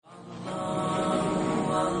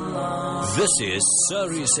This is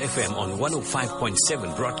Sirius FM on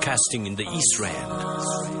 105.7, broadcasting in the East Rand.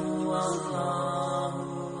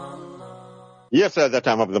 Yes, at the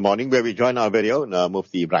time of the morning where we join our very own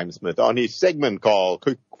Mufti Ebrahim Smith on his segment called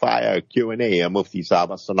Quick Fire Q&A. Mufti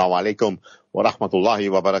Saab, Assalamu alaikum wa rahmatullahi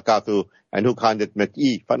wa barakatuh. En hoe gaat het met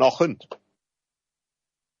u vanochtend?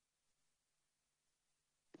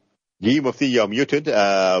 Ji, Mufti, you're muted.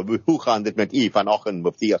 Hoe gaat het met u vanochtend,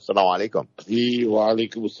 Mufti? Assalamu alaikum. Wa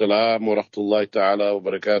alaikum assalam wa rahmatullahi ta'ala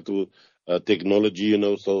wa barakatuh. Technology,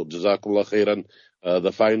 so jazakallah khairan.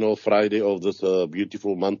 The final Friday of this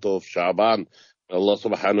beautiful month of Sha'ban. Allah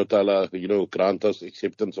subhanahu wa ta'ala, grant us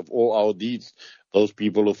acceptance of all our deeds. Those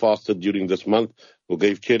people who fasted during this month, who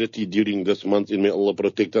gave charity during this month, and may Allah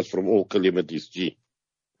protect us from all calamities.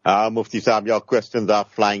 Mufti Saab, your questions are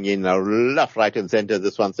flying in left, right and center.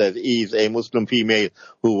 This one says, is a Muslim female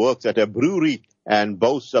who works at a brewery and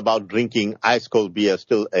boasts about drinking ice cold beer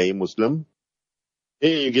still a Muslim?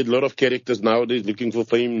 Hey, you get a lot of characters nowadays looking for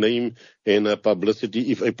fame, name, and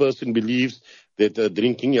publicity. If a person believes that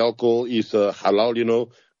drinking alcohol is halal,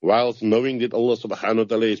 whilst knowing that Allah subhanahu wa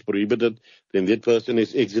ta'ala is prohibited, then that person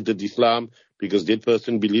has exited Islam, because that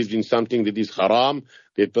person believes in something that is haram,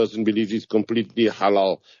 that person believes it's completely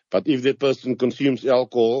halal. But if that person consumes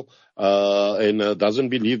alcohol and doesn't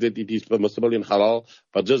believe that it is permissible in halal,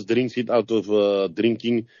 but just drinks it out of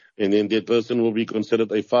drinking, and then that person will be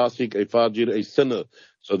considered a fasik, a fajir, a sinner.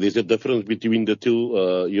 So there's a difference between the two,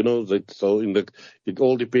 it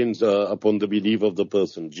all depends upon the belief of the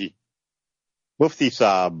person. Mufti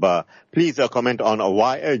Saab, please comment on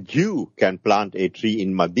why a Jew can plant a tree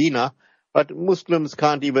in Medina, but Muslims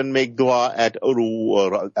can't even make dua at the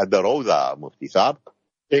Roza, Mufti Saab.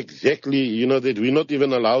 Exactly, that we're not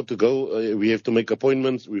even allowed to go. We have to make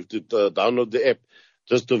appointments. We have to download the app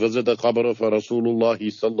just to visit the qabr of Rasulullah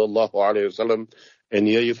sallallahu alayhi wasallam. And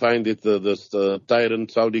here you find that this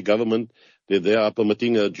tyrant Saudi government, that they are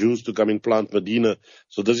permitting Jews to come and plant Medina.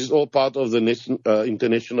 So this is all part of the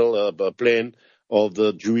international plan of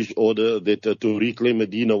the Jewish order that to reclaim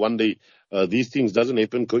Medina one day. These things doesn't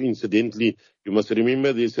happen coincidentally. You must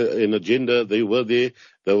remember there's an agenda. They were there.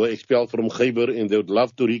 They were expelled from Khaybar, and they would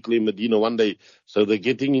love to reclaim Medina one day. So they're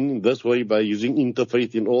getting in this way by using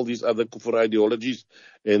interfaith and all these other kufr ideologies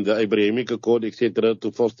and the Abrahamic Accord, etc.,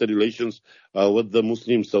 to foster relations with the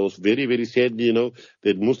Muslims. So it's very, very sadly,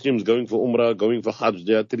 that Muslims going for Umrah, going for Hajj,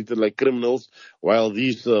 they are treated like criminals, while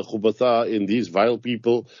these khubatha and these vile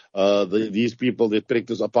people, these people that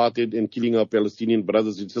practice apartheid and killing our Palestinian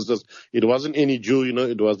brothers and sisters, it wasn't any Jew,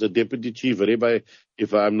 it was the deputy chief rabbi,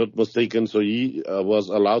 if I'm not mistaken. So he was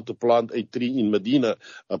allowed to plant a tree in Medina.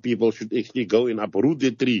 People should actually go and uproot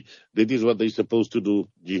the tree. That is what they're supposed to do.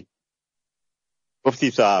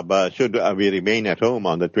 Mufti Saab, should we remain at home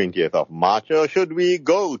on the 20th of March, or should we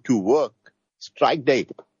go to work? Strike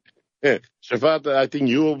date. Shafat, I think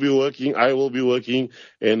you will be working, I will be working,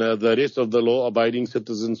 and the rest of the law-abiding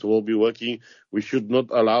citizens will be working. We should not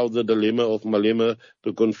allow the dilemma of malema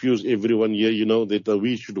to confuse everyone here, that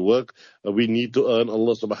we should work. We need to earn.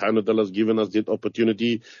 Allah subhanahu wa ta'ala has given us that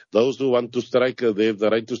opportunity. Those who want to strike, they have the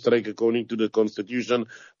right to strike according to the constitution,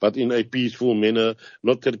 but in a peaceful manner,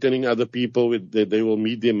 not threatening other people that they will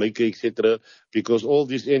meet their maker, etc. Because all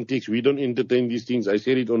these antics, we don't entertain these things. I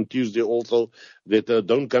said it on Tuesday also, that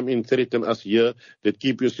don't come and threaten us here, that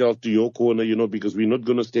keep yourself to your corner, because we're not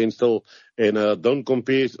going to stand still. And don't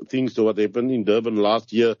compare things to what happened in Durban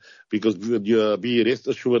last year, because be rest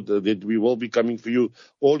assured that we will be coming for you.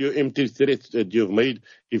 All your empty threats that you've made,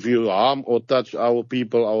 if you harm or touch our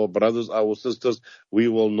people, our brothers, our sisters, we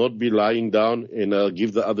will not be lying down and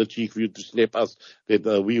give the other cheek for you to slap us,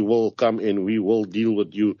 that we will come and we will deal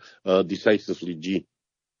with you decisively.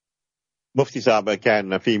 Mufti Saab,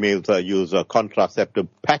 can females use contraceptive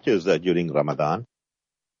patches during Ramadan?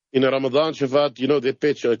 In Ramadan, Shafat, that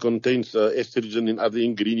patch contains estrogen and other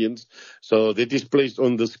ingredients. So that is placed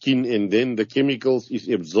on the skin, and then the chemicals is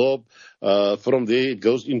absorbed. From there, it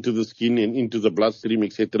goes into the skin and into the bloodstream,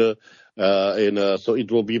 etc. So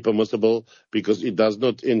it will be permissible, because it does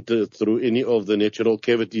not enter through any of the natural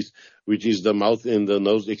cavities, which is the mouth and the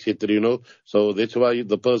nose, etc. So that's why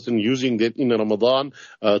the person using that in Ramadan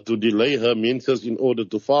to delay her menses in order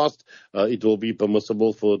to fast, it will be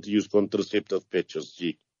permissible for to use contraceptive patches.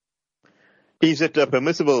 Is it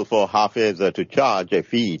permissible for Hafez to charge a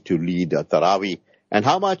fee to lead Taraweeh? And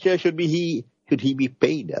how much should he be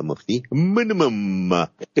paid, Mufti? Minimum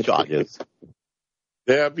charges.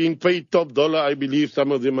 They are being paid top dollar. I believe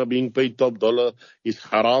some of them are being paid top dollar. It's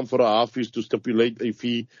haram for a Hafiz to stipulate a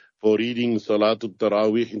fee for reading Salatul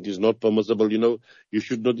Taraweeh. It is not permissible. You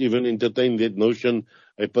should not even entertain that notion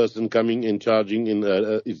a person coming and charging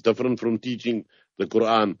it's different from teaching the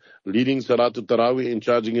Quran. Leading Salatul Taraweeh and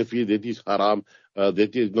charging a fee, that is haram.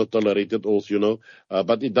 That is not tolerated also,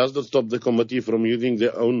 but it does not stop the committee from using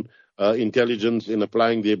their own intelligence and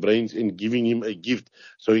applying their brains and giving him a gift.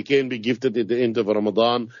 So he can be gifted at the end of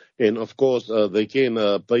Ramadan. And of course, they can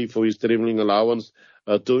pay for his traveling allowance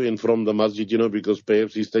to and from the masjid, because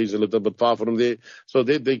perhaps he stays a little bit far from there. So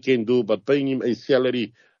that they can do, but paying him a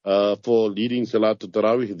salary for leading Salatul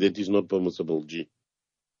Taraweeh, that is not permissible, G.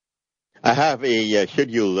 I have a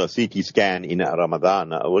scheduled CT scan in Ramadan.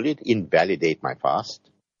 Will it invalidate my fast?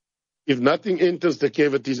 If nothing enters the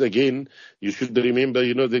cavities again, you should remember,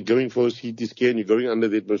 that going for a CT scan, you're going under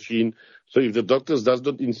that machine. So if the doctors does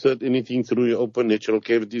not insert anything through your open natural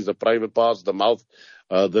cavities, the private parts, the mouth,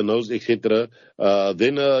 the nose, etc.,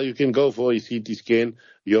 then you can go for a CT scan.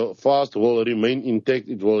 Your fast will remain intact.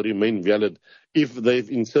 It will remain valid. If they've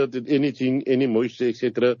inserted anything, any moisture,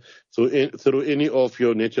 etc., through any of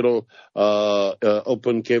your natural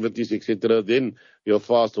open cavities, etc., then your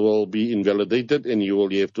fast will be invalidated and you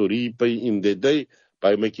will have to repay in the day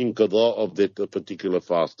by making qada of that particular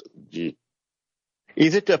fast. G.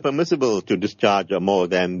 Is it permissible to discharge more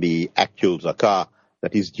than the actual zakah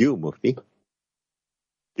that is due, Mufti?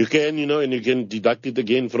 You can, and you can deduct it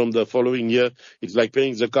again from the following year. It's like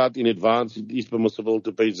paying zakat in advance. It is permissible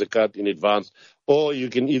to pay zakat in advance. Or you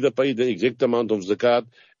can either pay the exact amount of zakat,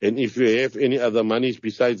 and if you have any other monies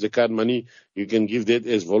besides zakat money, you can give that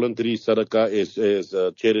as voluntary sadaqah,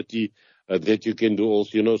 as charity, that you can do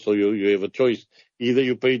also, so you have a choice. Either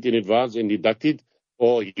you pay it in advance and deduct it,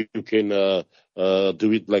 or you can do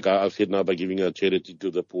it, like I've said now, by giving a charity to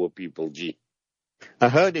the poor people, G. I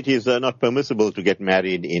heard it is not permissible to get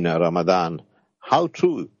married in Ramadan. How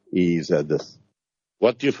true is this?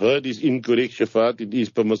 What you've heard is incorrect, Shafat. It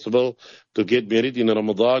is permissible to get married in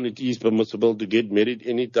Ramadan. It is permissible to get married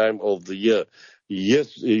any time of the year.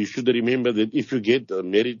 Yes, you should remember that if you get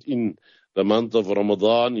married in the month of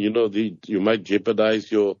Ramadan, you might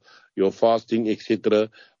jeopardize your fasting, etc.,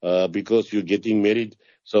 because you're getting married.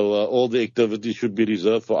 So all the activities should be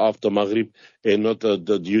reserved for after Maghrib and not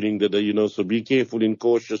during the day, So be careful and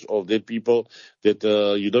cautious of that, people, that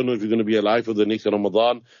you don't know if you're going to be alive for the next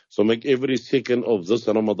Ramadan. So make every second of this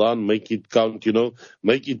Ramadan, make it count,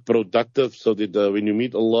 Make it productive so that when you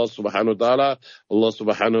meet Allah subhanahu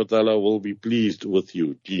wa ta'ala will be pleased with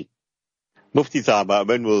you. Gee. Mufti Sahaba,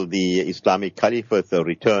 when will the Islamic Caliphate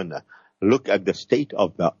return? Look at the state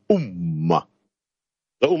of the Ummah.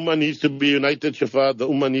 The Ummah needs to be united, Shafat. The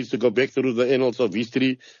Ummah needs to go back through the annals of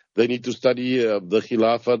history. They need to study the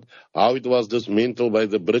Khilafat, how it was dismantled by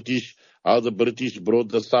the British, how the British brought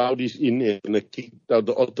the Saudis in and kicked out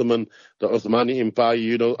the Ottomani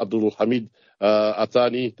Empire, Abdul Hamid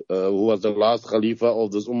Athani, who was the last Khalifa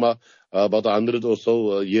of this Ummah about 100 or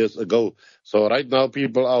so years ago. So right now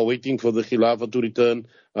people are waiting for the Khilafah to return.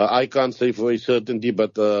 I can't say for a certainty,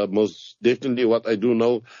 but most definitely what I do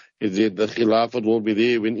know is that the Khilafat will be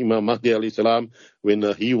there when Imam Mahdi alayhi salam,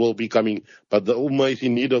 when he will be coming. But the Ummah is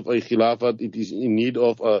in need of a Khilafat. It is in need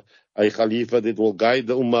of a Khalifa that will guide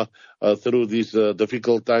the Ummah through these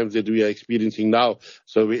difficult times that we are experiencing now.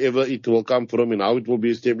 So wherever it will come from and how it will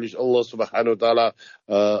be established, Allah subhanahu wa ta'ala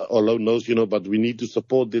alone knows, but we need to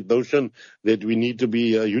support that notion that we need to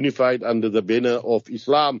be unified under the banner of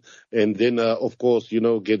Islam, and then of course,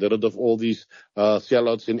 get rid of all these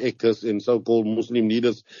sellouts and actors and so-called Muslim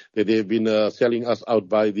leaders that have been selling us out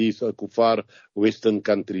by these kuffar Western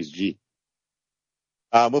countries. G.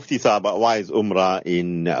 Mufti Sahaba, why is Umrah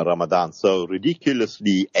in Ramadan so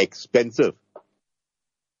ridiculously expensive?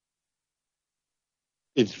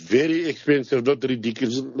 It's very expensive, not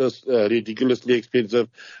ridiculously expensive.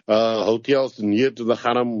 Hotels near to the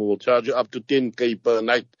Haram will charge you up to 10K per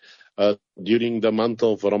night during the month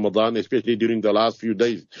of Ramadan, especially during the last few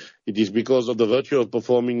days. It is because of the virtue of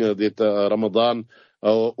performing that Ramadan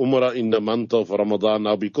Umrah in the month of Ramadan.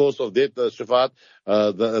 Now, because of that, Shafat,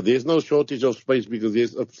 there's no shortage of space because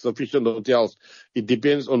there's sufficient hotels. It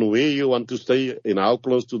depends on where you want to stay and how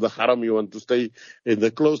close to the Haram you want to stay. And the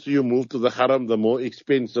closer you move to the Haram, the more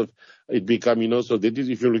expensive it becomes, So that is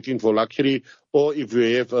if you're looking for luxury, or if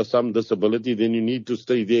you have some disability, then you need to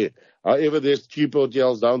stay there. However, there's cheap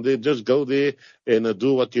hotels down there. Just go there and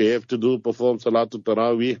do what you have to do, perform Salatul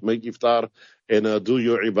Taraweeh, make iftar, and do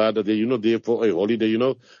your ibadah there. You're not there for a holiday,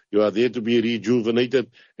 You are there to be rejuvenated.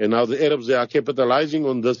 And now the Arabs, they are capitalizing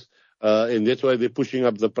on this, and that's why they're pushing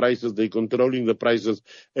up the prices. They're controlling the prices.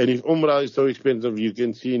 And if Umrah is so expensive, you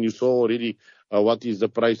can see, and you saw already what is the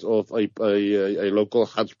price of a local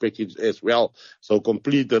Hajj package as well. So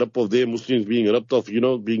complete rip of their Muslims being ripped off,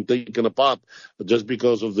 being taken apart just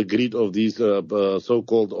because of the greed of these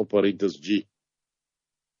so-called operators, G.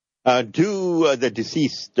 Do the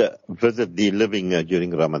deceased visit the living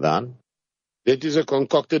during Ramadan? That is a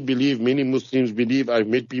concocted belief. Many Muslims believe. I've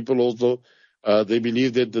met people also. They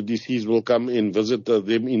believe that the deceased will come and visit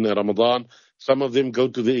them in Ramadan. Some of them go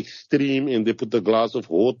to the extreme and they put a glass of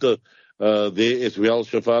water there as well,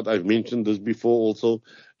 Shafat. I've mentioned this before also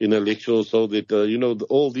in a lecture, so that,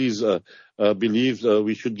 all these beliefs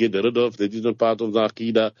we should get rid of. That is not part of the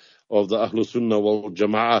Aqidah of the Ahlul Sunnah wal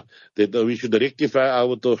Jama'ah, that we should rectify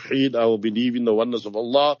our Tawheed, our belief in the oneness of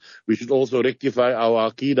Allah. We should also rectify our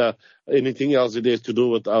Aqidah, anything else that has to do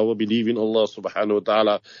with our belief in Allah subhanahu wa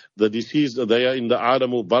ta'ala. The deceased, they are in the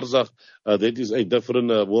Adamu Barzakh, that is a different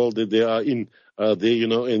world that they are in,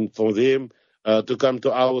 and for them, to come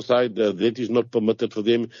to our side, that is not permitted for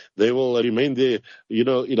them. They will remain there,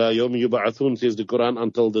 ila yawmi yub'athun, says the Quran,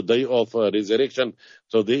 until the day of resurrection.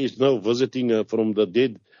 So there is no visiting from the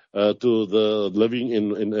dead to the living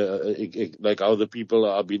in like how the people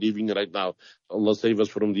are believing right now. Allah save us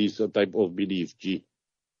from these type of beliefs, G.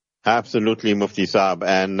 Absolutely, Mufti Saab.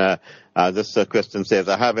 And this question says,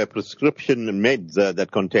 I have a prescription meds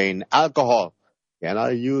that contain alcohol. Can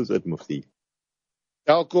I use it, Mufti?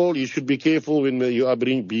 Alcohol, you should be careful when you are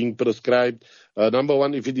being prescribed. Number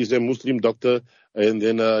one, if it is a Muslim doctor, and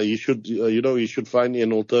then you should find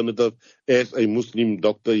an alternative. As a Muslim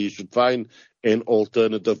doctor, you should find an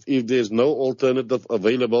alternative. If there's no alternative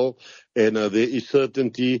available, and there is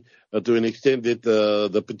certainty to an extent that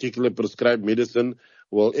the particular prescribed medicine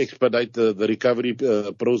will expedite the recovery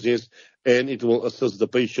process, and it will assist the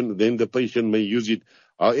patient, then the patient may use it.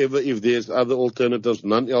 However, if there's other alternatives,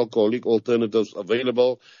 non-alcoholic alternatives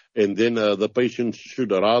available, and then the patient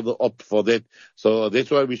should rather opt for that. So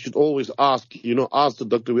that's why we should always ask the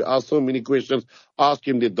doctor. We ask so many questions. Ask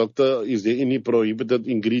him, the doctor, is there any prohibited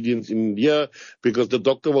ingredients in here? Because the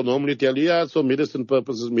doctor will normally tell you, yeah, so medicine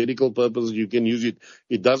purposes, medical purposes, you can use it.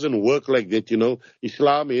 It doesn't work like that,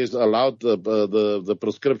 Islam has allowed the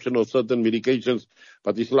prescription of certain medications,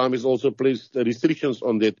 but Islam has also placed restrictions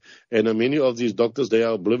on that. And many of these doctors, they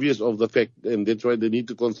are oblivious of the fact, and that's why they need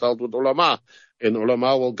to consult with ulama. And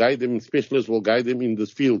ulama will guide them, specialists will guide them in this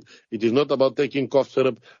field. It is not about taking cough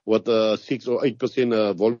syrup with 6 or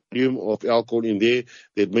 8% volume of alcohol in there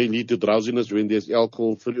that may lead to drowsiness when there's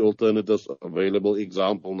alcohol-free alternatives available.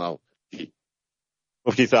 Example now.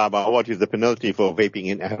 Mufti Sahaba, what is the penalty for vaping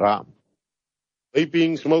in ihram?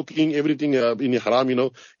 Vaping, smoking, everything in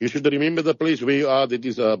ihram, You should remember the place where you are. That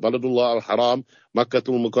is Baladullah al-Haram,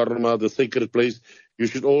 Makkatul Mukarramah, the sacred place. You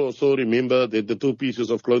should also remember that the 2 pieces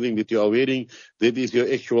of clothing that you are wearing, that is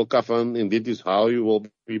your actual kafan, and that is how you will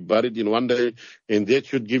be buried in one day. And that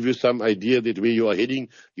should give you some idea that where you are heading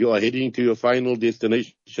to your final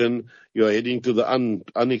destination. You are heading to the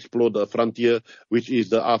unexplored frontier, which is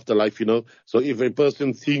the afterlife, So if a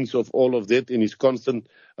person thinks of all of that and is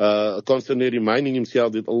constantly reminding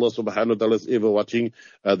himself that Allah subhanahu wa ta'ala is ever watching,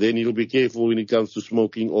 then he'll be careful when it comes to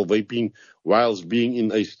smoking or vaping whilst being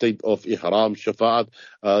in a state of ihram, shafa'at.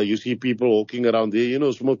 You see people walking around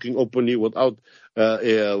there, smoking openly without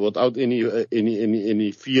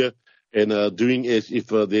any fear, and doing as if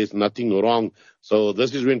there's nothing wrong. So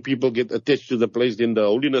this is when people get attached to the place, then the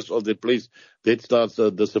holiness of the place, that starts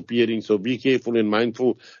disappearing. So be careful and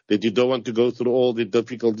mindful that you don't want to go through all the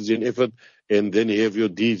difficulties and effort and then have your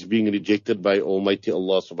deeds being rejected by Almighty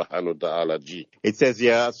Allah subhanahu wa ta'ala. It says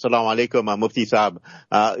here, Assalamu alaikum, Mufti Saab.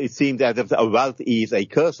 It seems as if wealth is a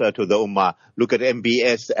cursor to the Ummah. Look at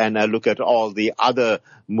MBS and look at all the other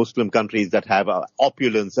Muslim countries that have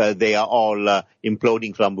opulence. They are all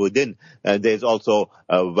imploding from within. There's also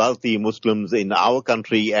wealthy Muslims in our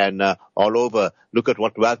country and all over. Look at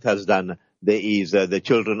what wealth has done. There is the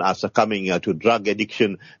children are succumbing to drug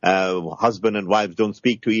addiction. Husband and wives don't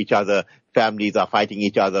speak to each other. Families are fighting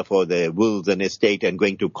each other for their wills and estate and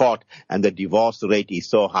going to court. And the divorce rate is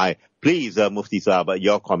so high. Please, Mufti Sahab,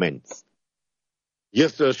 your comments.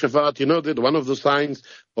 Yes, Shafat, that one of the signs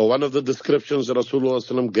or one of the descriptions that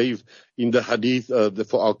Rasulullah gave in the hadith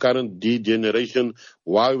for our current degeneration,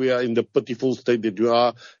 why we are in the pitiful state that we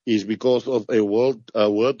are, is because of a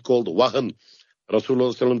word called wahan.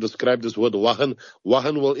 Rasulullah described this word wahan.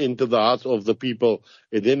 Wahan will enter the hearts of the people.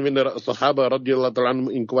 And then when the Sahaba radiallahu ta'ala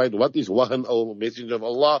inquired, what is wahan, O Messenger of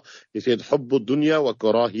Allah? He said, hubbu dunya wa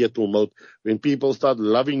karahiyatul maut. When people start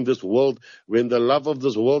loving this world, when the love of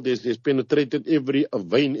this world is penetrated every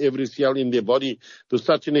vein, every cell in their body to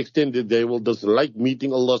such an extent that they will dislike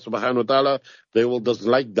meeting Allah subhanahu wa ta'ala, they will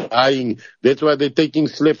dislike dying. That's why they're taking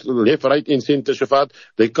left, right, and center shafat.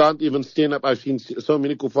 They can't even stand up. I've seen so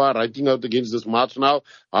many kuffar writing out against this march now.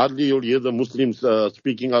 Hardly you'll hear the Muslims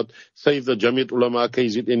speaking out, save the Jamiat Ulama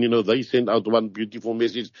KZN, and they send out one beautiful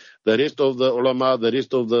message. The rest of the ulama, the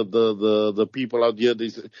rest of the people out here, they're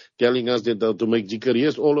telling us that to make zikr.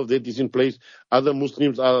 Yes, all of that is in place. Other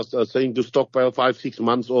Muslims are saying to stockpile 5-6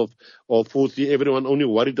 months of food. See, everyone only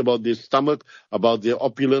worried about their stomach, about their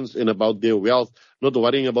opulence, and about their wealth, not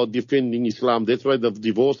worrying about defending Islam. That's why the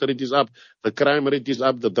divorce rate is up, the crime rate is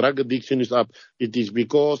up, the drug addiction is up. It is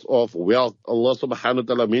because of wealth. Allah subhanahu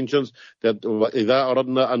wa ta'ala mentions that إِذَا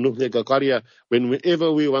أَرَدْنَا أَن نُهْلِكَ قَرْيَةً,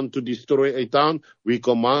 whenever we want to destroy a town, we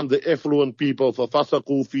command the affluent people,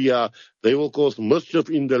 فَفَسَقُوا فِيهَا, they will cause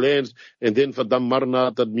mischief in the lands, and then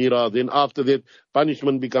فَدَمَّرْنَا تَدْمِيرًا, then after that,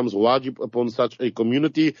 punishment becomes wajib upon such a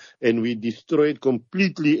community, and we destroy it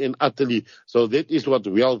completely and utterly. So that is what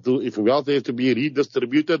wealth do. If wealth has to be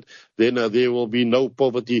redistributed, then there will be no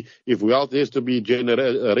poverty. If wealth has to be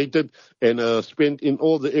generated and spent in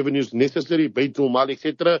all the avenues necessary, Baytul Mal,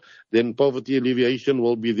 etc., then poverty alleviation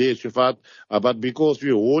will be there, Shafat. But because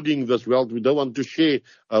we're hoarding this wealth, we don't want to share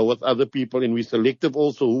with other people, and we're selective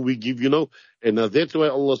also who we give, and that's why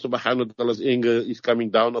Allah subhanahu wa ta'ala's anger is coming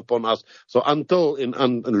down upon us. So until and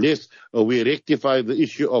unless we rectify the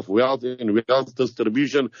issue of wealth and wealth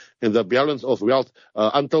distribution and the balance of wealth,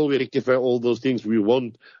 until we rectify all those things, we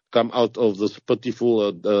won't come out of this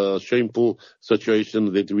pitiful, shameful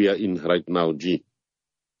situation that we are in right now.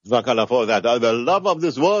 Zakallah for that. The love of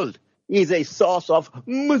this world is a source of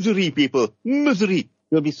misery, people. Misery.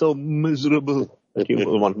 You'll be so miserable. You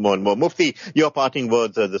will want more and more. Mufti, your parting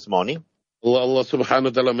words this morning. Allah subhanahu wa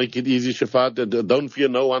ta'ala make it easy, Shafat. Don't fear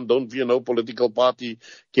no one, don't fear no political party.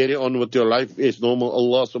 Carry on with your life as normal.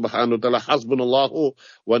 Allah subhanahu wa ta'ala, hasbunallahu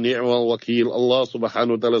wa ni'mal wakeel. Allah subhanahu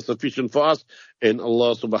wa ta'ala is sufficient for us, and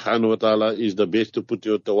Allah subhanahu wa ta'ala is the best to put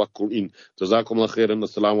your tawakkul in. Jazakumullah khairan.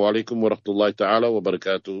 Assalamu alaikum wa rahmatullahi ta'ala wa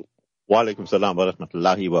barakatuh. Wa alaikum salam wa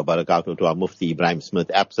rahmatullahi wa barakatuh to our Mufti Ebrahim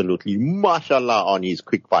Smith. Absolutely, mashallah, on his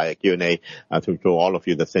quick fire Q&A. To all of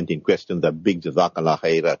you that sent in questions, a big jazakallah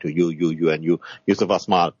khairah to you and you. Yusuf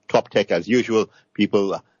Asmal, top tech as usual.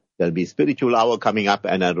 People, there'll be spiritual hour coming up,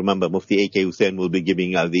 and remember, Mufti A.K. Hussain will be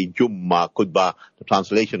giving the Jummah Khutbah, the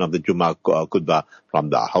translation of the Jummah Khutbah from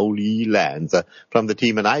the Holy Lands. From the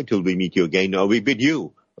team and I, till we meet you again, we bid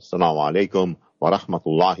you Assalamu alaikum wa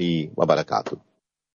rahmatullahi wa barakatuh.